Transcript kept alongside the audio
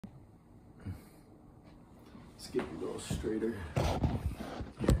Let's get you a little straighter.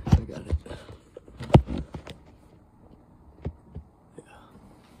 Here, I got it. Yeah.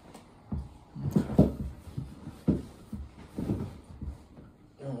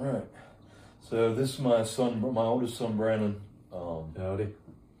 All right. So this is my son, my oldest son, Brandon. Howdy.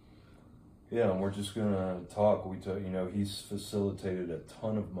 Yeah, and we're just gonna talk. You know, he's facilitated a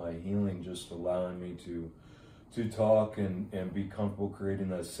ton of my healing, just allowing me to talk and be comfortable creating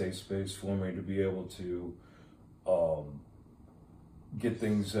that safe space for me to be able to get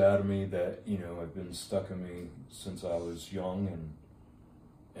things out of me that, you know, have been stuck in me since I was young.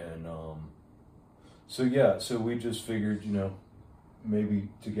 And so yeah, so we just figured, you know, maybe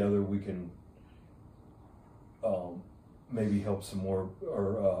together we can maybe help some more,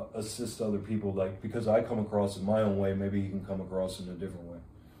 or assist other people, like, because I come across in my own way, maybe he can come across in a different way.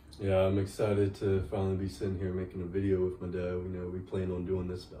 Yeah, I'm excited to finally be sitting here making a video with my dad. You know, we planned on doing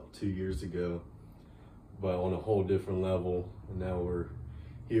this about 2 years ago, but on a whole different level. And now we're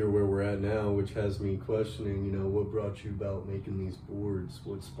here where we're at now, which has me questioning, you know, what brought you about making these boards?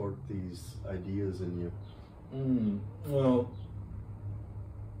 What sparked these ideas in you? Well,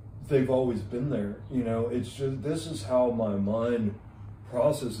 they've always been there, you know. It's just, this is how my mind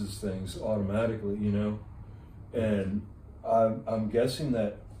processes things automatically, you know. And I'm guessing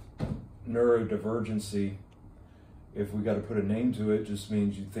that neurodivergency, if we got to put a name to it, just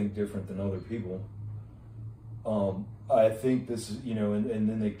means you think different than other people. I think this is, you know, and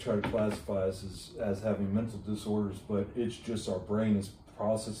then they try to classify us as having mental disorders, but it's just our brain is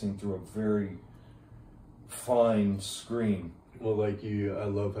processing through a very fine screen. Well, like I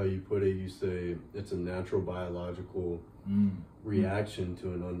love how you put it. You say it's a natural biological reaction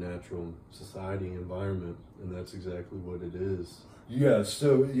to an unnatural society environment, and that's exactly what it is. Yeah,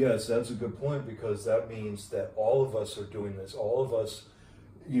 so yes, that's a good point, because that means that all of us are doing this. All of us,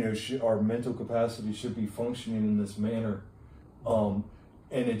 you know, our mental capacity should be functioning in this manner. And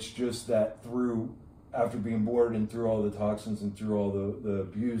it's just that after being bored and through all the toxins and through all the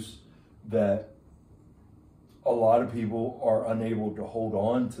abuse, that a lot of people are unable to hold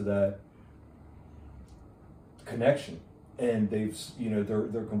on to that connection. And they've, you know,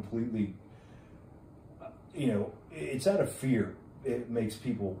 they're completely, you know, it's out of fear. It makes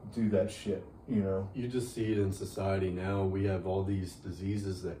people do that shit, you know. You just see it in society now. We have all these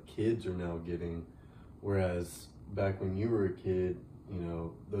diseases that kids are now getting, whereas back when you were a kid, you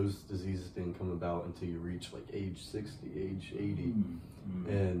know, those diseases didn't come about until you reach like age 60, age 80.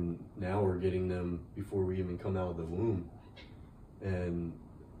 And now we're getting them before we even come out of the womb. And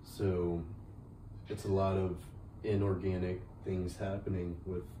so it's a lot of inorganic things happening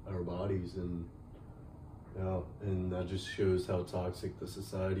with our bodies, and and that just shows how toxic the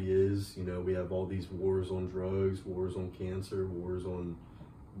society is. You know, we have all these wars on drugs, wars on cancer, wars on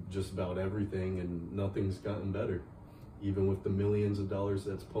just about everything, and nothing's gotten better. Even with the millions of dollars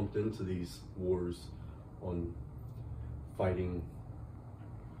that's pumped into these wars on fighting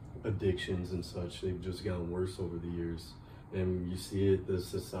addictions and such, they've just gotten worse over the years. And you see it, the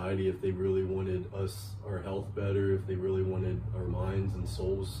society, if they really wanted our health better, if they really wanted our minds and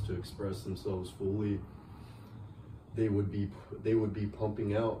souls to express themselves fully, they would be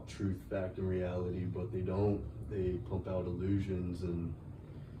pumping out truth, fact, and reality, but they don't. They pump out illusions and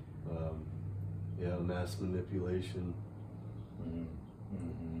mass manipulation.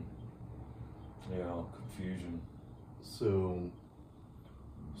 Yeah, confusion. So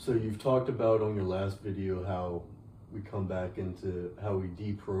you've talked about on your last video how we come back into how we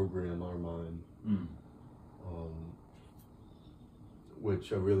deprogram our mind,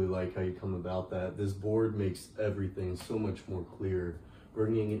 which I really like how you come about that. This board makes everything so much more clear,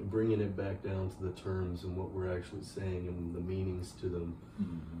 bringing it back down to the terms and what we're actually saying and the meanings to them,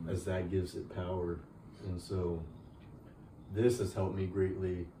 as that gives it power. And so this has helped me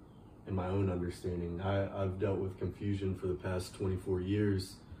greatly in my own understanding. I've dealt with confusion for the past 24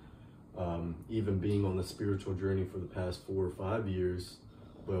 years, even being on the spiritual journey for the past 4 or 5 years,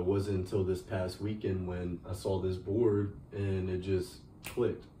 but it wasn't until this past weekend when I saw this board and it just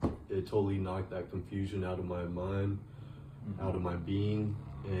clicked. It totally knocked that confusion out of my mind, out of my being,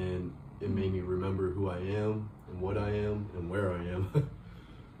 and it made me remember who I am and what I am and where I am.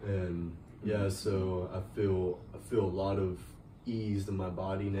 And yeah, so I feel a lot of ease in my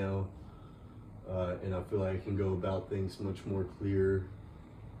body now, and I feel like I can go about things much more clear.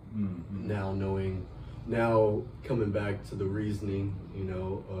 Now coming back to the reasoning, you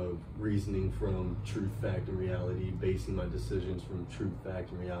know, of reasoning from truth, fact, and reality, basing my decisions from truth,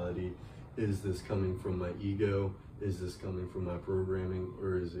 fact, and reality. Is this coming from my ego? Is this coming from my programming?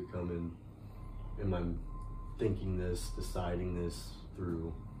 Or is it coming, am I thinking this, deciding this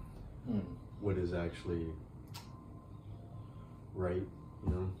through what is actually right, you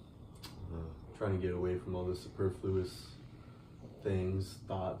know, trying to get away from all the superfluous things,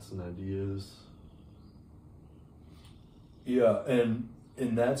 thoughts, and ideas. Yeah, and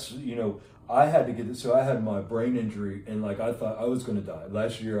that's, you know, I had to get this. So I had my brain injury, and like I thought I was going to die.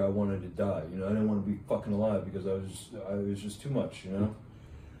 Last year I wanted to die. You know, I didn't want to be fucking alive because I was just too much. You know,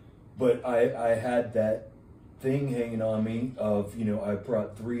 but I had that thing hanging on me of, you know, I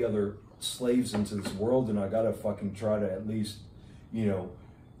brought 3 other slaves into this world, and I got to fucking try to at least, you know,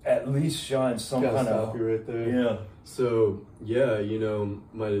 at least shine some kind of. Stop you right there. Yeah. So yeah, you know,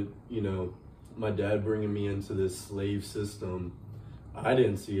 my dad bringing me into this slave system, I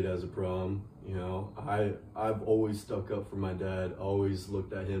didn't see it as a problem. You know, I've always stuck up for my dad. Always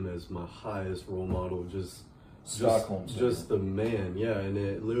looked at him as my highest role model. Just the man. Yeah,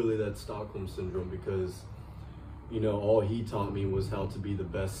 and literally that's Stockholm syndrome, because, you know, all he taught me was how to be the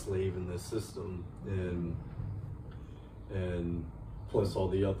best slave in this system, and plus all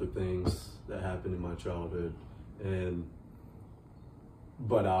the other things that happened in my childhood.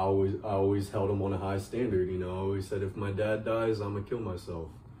 But I always held him on a high standard. You know, I always said, if my dad dies, I'm gonna kill myself.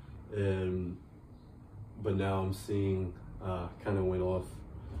 But now I'm seeing, kind of went off.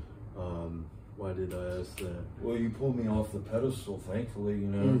 Why did I ask that? Well, you pulled me off the pedestal, thankfully, you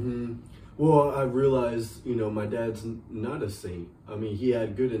know. Mm-hmm. Well, I realized, you know, my dad's not a saint. I mean, he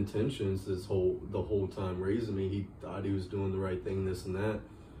had good intentions the whole time raising me. He thought he was doing the right thing, this and that.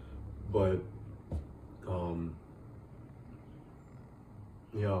 But,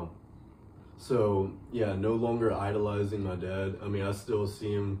 yeah. So, yeah, no longer idolizing my dad. I mean, I still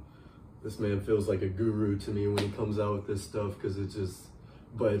see him. This man feels like a guru to me when he comes out with this stuff, because it just,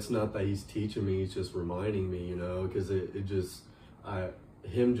 but it's not that he's teaching me, he's just reminding me, you know, because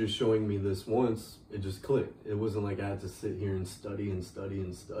him just showing me this once, it just clicked. It wasn't like I had to sit here and study and study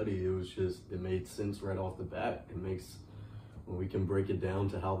and study. It was just, it made sense right off the bat. It makes, when we can break it down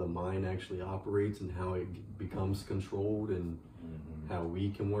to how the mind actually operates and how it becomes controlled, and how we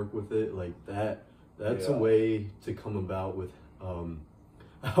can work with it, like that's a way to come about with,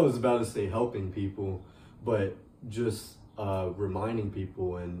 I was about to say helping people, but just reminding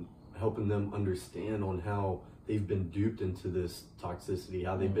people and helping them understand on how they've been duped into this toxicity,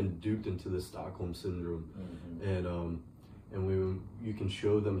 how they've been duped into the Stockholm syndrome. And when you can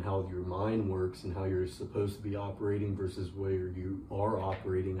show them how your mind works and how you're supposed to be operating versus where you are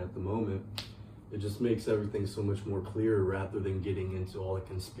operating at the moment, it just makes everything so much more clear, rather than getting into all the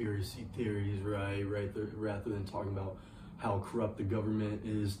conspiracy theories, rather than talking about how corrupt the government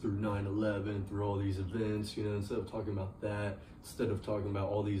is through 9/11, through all these events, you know, instead of talking about that, instead of talking about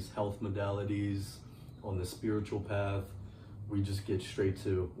all these health modalities on the spiritual path, we just get straight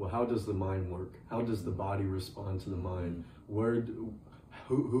to, well, how does the mind work? How does the body respond to the mind?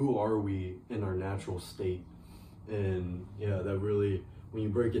 Who are we in our natural state? And yeah, that really, when you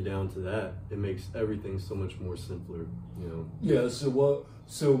break it down to that, it makes everything so much more simpler, you know? Yeah,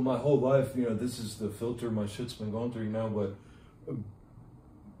 so my whole life, you know, this is the filter my shit's been going through now, but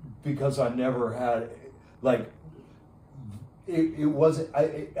because I never had, like, it wasn't,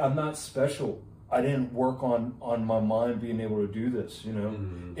 I'm not special. I didn't work on my mind being able to do this, you know?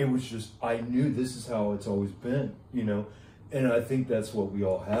 It was just, I knew this is how it's always been, you know? And I think that's what we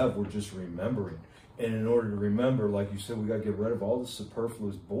all have. We're just remembering. And in order to remember, like you said, we got to get rid of all the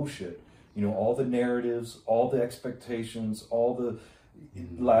superfluous bullshit. You know, all the narratives, all the expectations, all the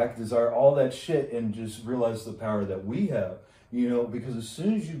lack, desire, all that shit, and just realize the power that we have. You know, because as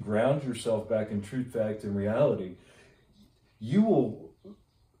soon as you ground yourself back in truth, fact, and reality, you will,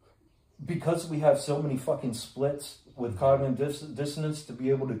 because we have so many fucking splits with cognitive dissonance to be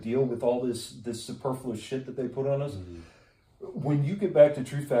able to deal with all this superfluous shit that they put on us. When you get back to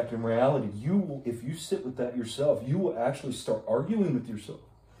truth, fact, and reality, you will, if you sit with that yourself, you will actually start arguing with yourself.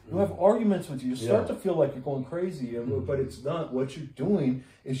 You'll have arguments with you. You start to feel like you're going crazy, but it's not. What you're doing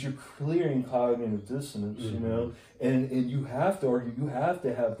is you're clearing cognitive dissonance, you know, and you have to argue. You have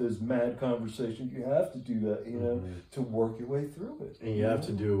to have those mad conversations. You have to do that, you know, to work your way through it. And you have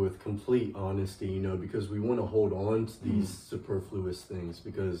to do it with complete honesty, you know, because we want to hold on to these superfluous things,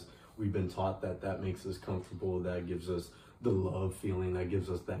 because we've been taught that makes us comfortable, that gives us the love feeling, that gives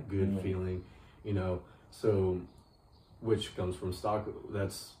us that good feeling, you know, so, which comes from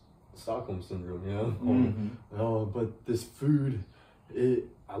Stockholm syndrome, you know? Oh, but this food,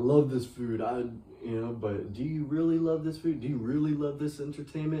 I love this food, you know, but do you really love this food? Do you really love this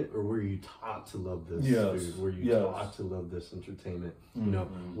entertainment? Or were you taught to love this food? Were you taught to love this entertainment? You know,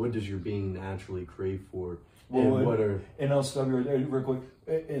 what does your being naturally crave for? Well, and what are and I'll stop you right there real quick.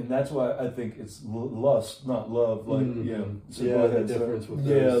 And that's why I think it's lust, not love. Like, so yeah, go ahead, the difference with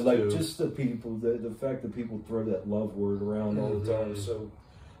yeah, those like two. just the people, the fact that people throw that love word around all the time. So,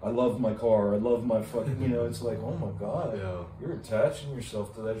 I love my car. I love my fucking. It's like, oh my god, you're attaching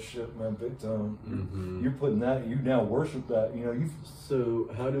yourself to that shit, man, big time. You're putting that. You now worship that. You. So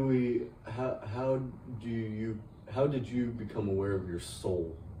how did you become aware of your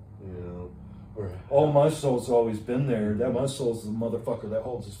soul? My soul's always been there. That my soul's the motherfucker that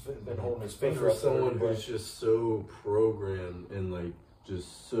been holding his finger for up someone there. who's just so programmed and like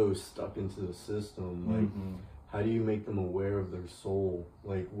just so stuck into the system. Like, how do you make them aware of their soul?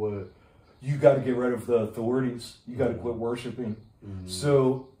 Like, what? You got to get rid of the authorities. You got to quit worshiping.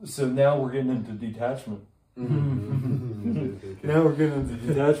 So now we're getting into detachment. Now we're getting into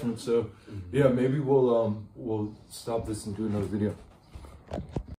detachment. So yeah, maybe we'll stop this and do another video.